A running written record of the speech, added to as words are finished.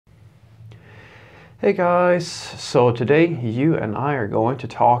Hey guys, so today you and I are going to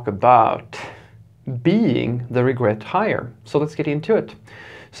talk about being the regret hire. So let's get into it.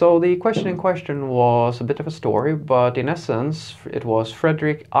 So the question in question was a bit of a story, but in essence it was,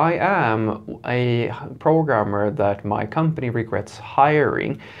 Fredrik, I am a programmer that my company regrets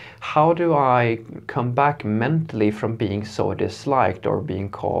hiring. How do I come back mentally from being so disliked or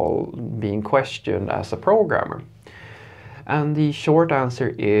being questioned as a programmer? And the short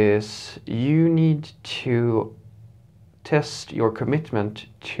answer is you need to test your commitment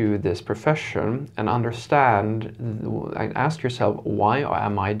to this profession and understand and ask yourself, why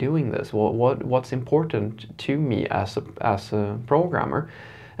am I doing this? What's important to me as a programmer?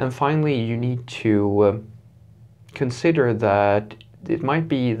 And finally, you need to consider that it might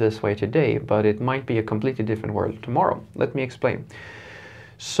be this way today, but it might be a completely different world tomorrow. Let me explain.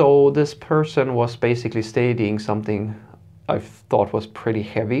 So this person was basically stating something I thought was pretty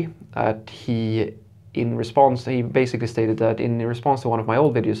heavy. He basically stated that in response to one of my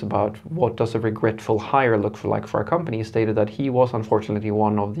old videos about what does a regretful hire look like for a company, he stated that he was unfortunately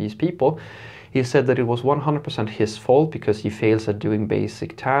one of these people. He said that it was 100% his fault because he fails at doing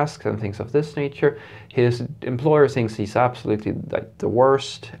basic tasks and things of this nature. His employer thinks he's absolutely like the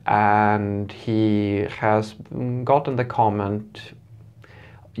worst, and he has gotten the comment,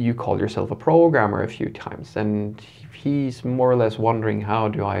 you call yourself a programmer, a few times, and he's more or less wondering, how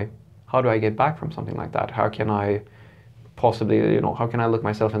do I get back from something like that? How can I possibly, how can I look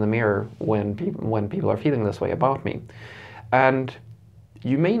myself in the mirror when people are feeling this way about me? And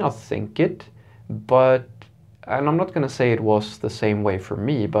you may not think it, and I'm not going to say it was the same way for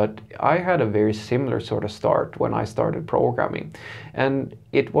me, but I had a very similar sort of start when I started programming. And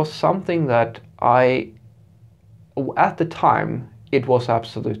it was something that at the time, it was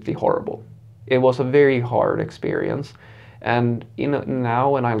absolutely horrible. It was a very hard experience. And now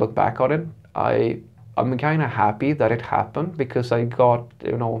when I look back on it, I'm kind of happy that it happened, because I got,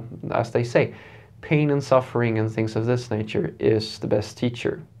 as they say, pain and suffering and things of this nature is the best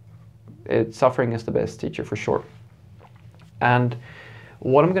teacher. Suffering is the best teacher for sure. And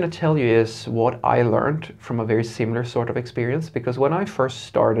what I'm going to tell you is what I learned from a very similar sort of experience, because when I first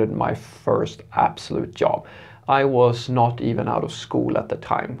started my first absolute job, I was not even out of school at the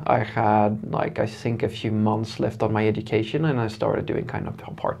time. I had, I think a few months left on my education, and I started doing kind of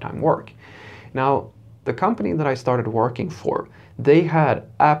part-time work. Now, the company that I started working for, they had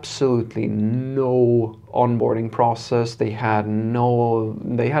absolutely no onboarding process. They had no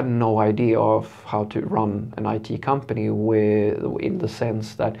idea of how to run an IT company in the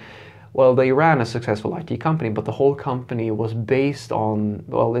sense that, well, they ran a successful IT company, but the whole company was based on,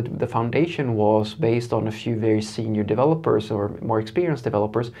 the foundation was based on a few very senior developers or more experienced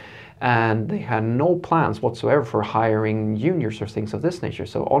developers, and they had no plans whatsoever for hiring juniors or things of this nature.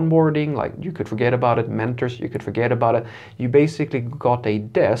 So onboarding, you could forget about it. Mentors, you could forget about it. You basically got a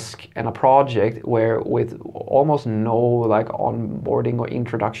desk and a project with almost no onboarding or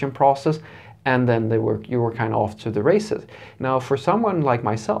introduction process, and then you were kind of off to the races. Now, for someone like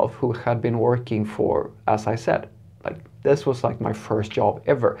myself who had been working for, as I said, this was my first job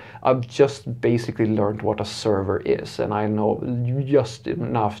ever. I've just basically learned what a server is, and I know just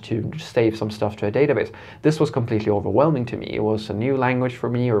enough to save some stuff to a database. This was completely overwhelming to me. It was a new language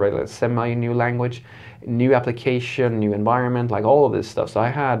for me, or a semi-new language, new application, new environment, all of this stuff. So I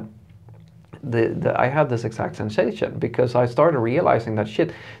had this exact sensation, because I started realizing that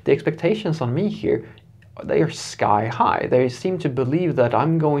the expectations on me here, they are sky high. They seem to believe that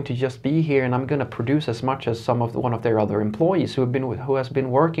I'm going to just be here and I'm going to produce as much as one of their other employees who has been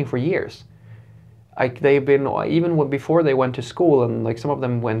working for years. They've been, even before they went to school, and some of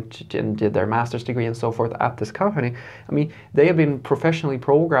them went and did their master's degree and so forth at this company. I mean, they have been professionally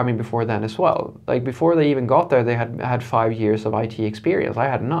programming before then as well. Before they even got there, they had 5 years of IT experience. I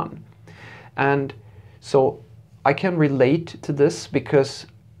had none. And so I can relate to this, because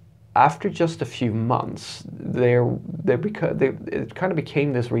after just a few months, it kind of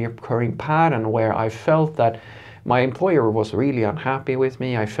became this recurring pattern where I felt that my employer was really unhappy with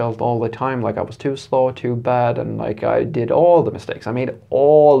me. I felt all the time like I was too slow, too bad, and I did all the mistakes. I made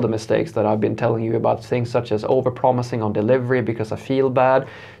all the mistakes that I've been telling you about, things such as over-promising on delivery because I feel bad,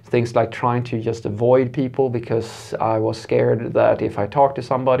 things like trying to just avoid people because I was scared that if I talk to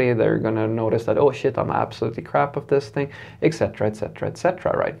somebody, they're gonna notice that, oh shit, I'm absolutely crap of this thing, etc., etc.,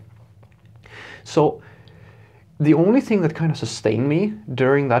 etc., right? So the only thing that kind of sustained me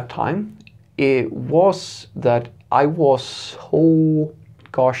during that time, it was that I was so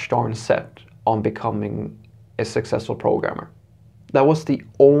gosh darn set on becoming a successful programmer. That was the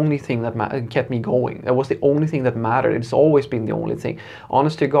only thing that kept me going. That was the only thing that mattered. It's always been the only thing.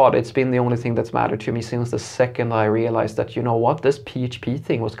 Honest to God, it's been the only thing that's mattered to me since the second I realized that, you know what, this PHP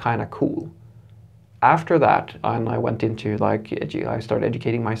thing was kind of cool. After that, and I went into like, I started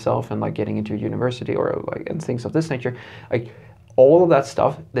educating myself and like getting into university or like, and things of this nature. Like all of that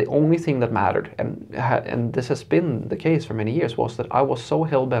stuff, the only thing that mattered, and this has been the case for many years, was that I was so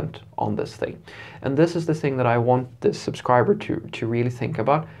hell-bent on this thing. And this is the thing that I want this subscriber to really think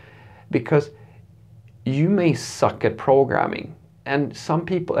about, because you may suck at programming, and some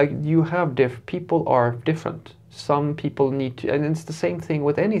people, like you have people are different. Some people need to, and it's the same thing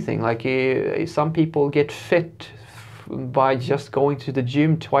with anything. Like some people get fit by just going to the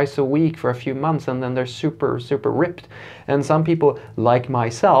gym twice a week for a few months, and then they're super ripped. And some people, like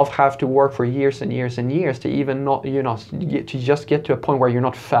myself, have to work for years and years and years to even not, to just get to a point where you're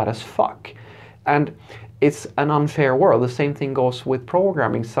not fat as fuck. And it's an unfair world. The same thing goes with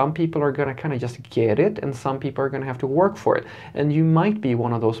programming. Some people are gonna kind of just get it, and some people are gonna have to work for it. And you might be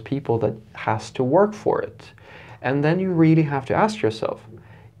one of those people that has to work for it. And then you really have to ask yourself,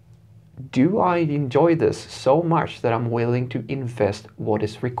 do I enjoy this so much that I'm willing to invest what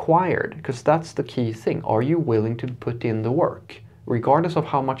is required? Because that's the key thing. Are you willing to put in the work? Regardless of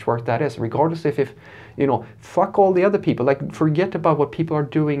how much work that is, regardless if fuck all the other people, like forget about what people are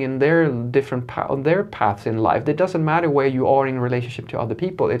doing in their different their paths in life. It doesn't matter where you are in relationship to other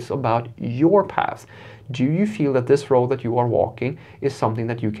people. It's about your path. Do you feel that this road that you are walking is something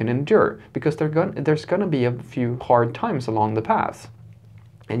that you can endure? Because there's gonna be a few hard times along the path.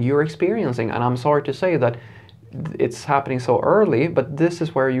 And you're experiencing, and I'm sorry to say that it's happening so early, but this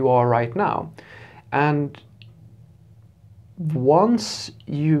is where you are right now. And once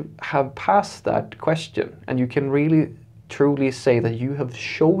you have passed that question, and you can really truly say that you have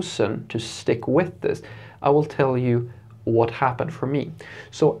chosen to stick with this, I will tell you what happened for me.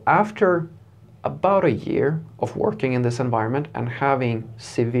 So after about a year of working in this environment and having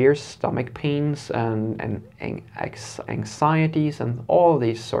severe stomach pains and anxieties and all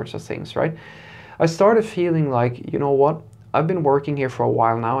these sorts of things, right? I started feeling like, you know what? I've been working here for a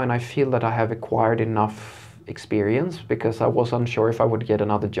while now, and I feel that I have acquired enough experience, because I was unsure if I would get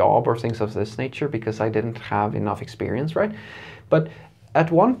another job or things of this nature because I didn't have enough experience, right? But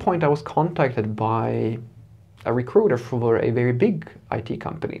at one point I was contacted by a recruiter for a very big IT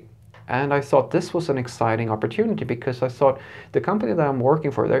company. And I thought this was an exciting opportunity, because I thought the company that I'm working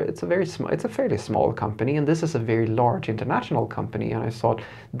for there, it's a fairly small company, and this is a very large international company. And I thought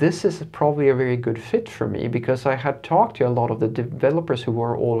this is probably a very good fit for me, because I had talked to a lot of the developers who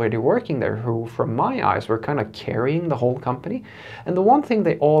were already working there, who from my eyes were kind of carrying the whole company. And the one thing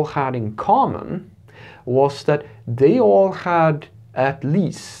they all had in common was that they all had at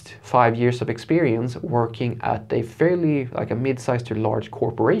least 5 years of experience working at a fairly, like a mid-sized to large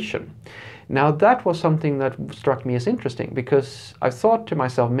corporation. Now that was something that struck me as interesting, because I thought to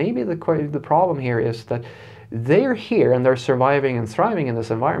myself, maybe the problem here is that they're here and they're surviving and thriving in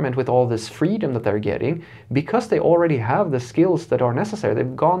this environment with all this freedom that they're getting because they already have the skills that are necessary.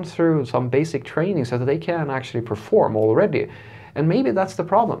 They've gone through some basic training so that they can actually perform already. And maybe that's the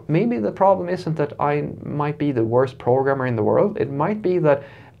problem. Maybe the problem isn't that I might be the worst programmer in the world. It might be that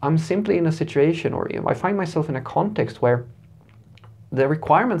I'm simply in a situation, or I find myself in a context where the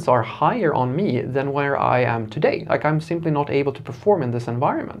requirements are higher on me than where I am today. Like I'm simply not able to perform in this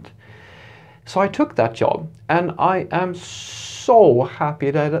environment. So I took that job, and I am so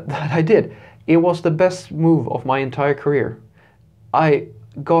happy that I did. It was the best move of my entire career. I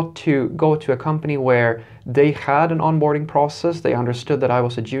got to go to a company where they had an onboarding process. They understood that I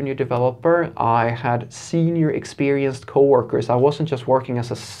was a junior developer. I had senior experienced coworkers. I wasn't just working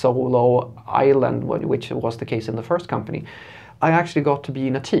as a solo island, which was the case in the first company. I actually got to be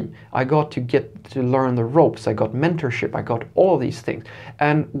in a team. I got to get to learn the ropes. I got mentorship. I got all these things.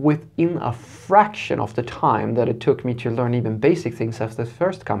 And within a fraction of the time that it took me to learn even basic things as the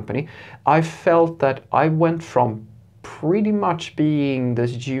first company, I felt that I went from pretty much being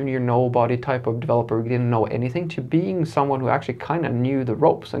this junior nobody type of developer who didn't know anything to being someone who actually kind of knew the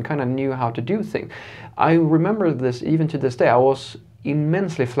ropes and kind of knew how to do things. I remember this even to this day. I was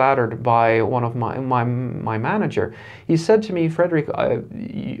immensely flattered by one of my manager. He said to me, Frederick,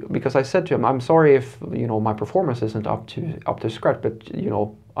 because I said to him, I'm sorry if my performance isn't up to scratch, but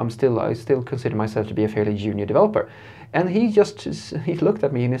I still consider myself to be a fairly junior developer. And he looked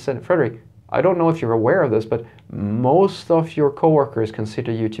at me and he said, Frederick, I don't know if you're aware of this, but most of your coworkers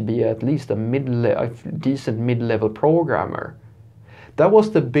consider you to be at least a decent mid-level programmer. That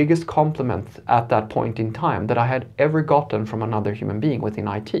was the biggest compliment at that point in time that I had ever gotten from another human being within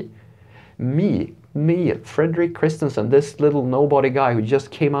IT. Me me, Fredrik Christensen, this little nobody guy who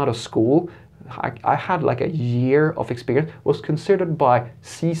just came out of school, I had like a year of experience, was considered by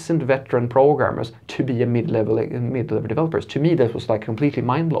seasoned veteran programmers to be a mid-level developers. To me, that was like completely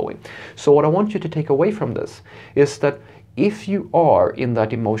mind-blowing. So what I want you to take away from this is that if you are in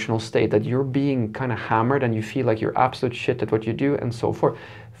that emotional state that you're being kind of hammered and you feel like you're absolute shit at what you do and so forth,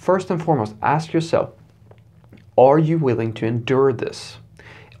 first and foremost, ask yourself, are you willing to endure this?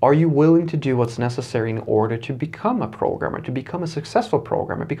 Are you willing to do what's necessary in order to become a programmer, to become a successful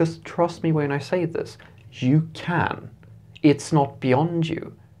programmer? Because trust me when I say this, you can. It's not beyond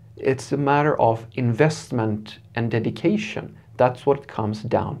you. It's a matter of investment and dedication. That's what it comes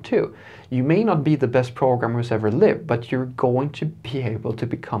down to. You may not be the best programmer who's ever lived, but you're going to be able to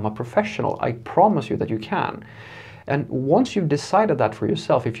become a professional. I promise you that you can. And once you've decided that for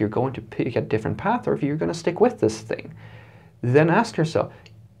yourself, if you're going to pick a different path or if you're going to stick with this thing, then ask yourself,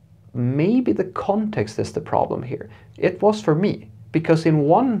 maybe the context is the problem here. It was for me, because in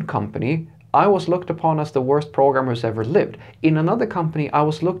one company, I was looked upon as the worst programmer who's ever lived. In another company, I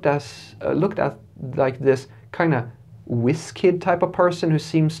was looked at like this kind of whiz kid type of person who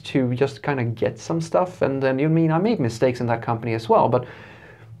seems to just kind of get some stuff. And then, I made mistakes in that company as well, but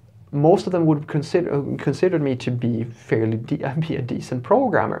most of them would consider me to be be a decent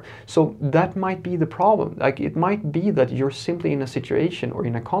programmer. So that might be the problem. Like, it might be that you're simply in a situation or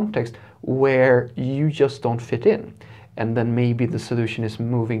in a context where you just don't fit in, and then maybe the solution is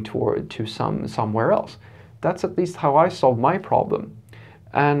moving to somewhere else. That's at least how I solved my problem.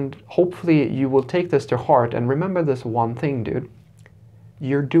 And hopefully you will take this to heart and remember this one thing, dude.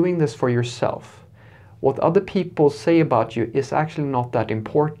 You're doing this for yourself. What other people say about you is actually not that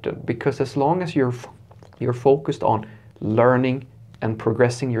important, because as long as you're focused on learning and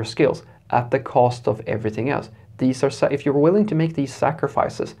progressing your skills at the cost of everything else, if you're willing to make these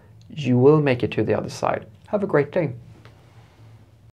sacrifices, you will make it to the other side. Have a great day.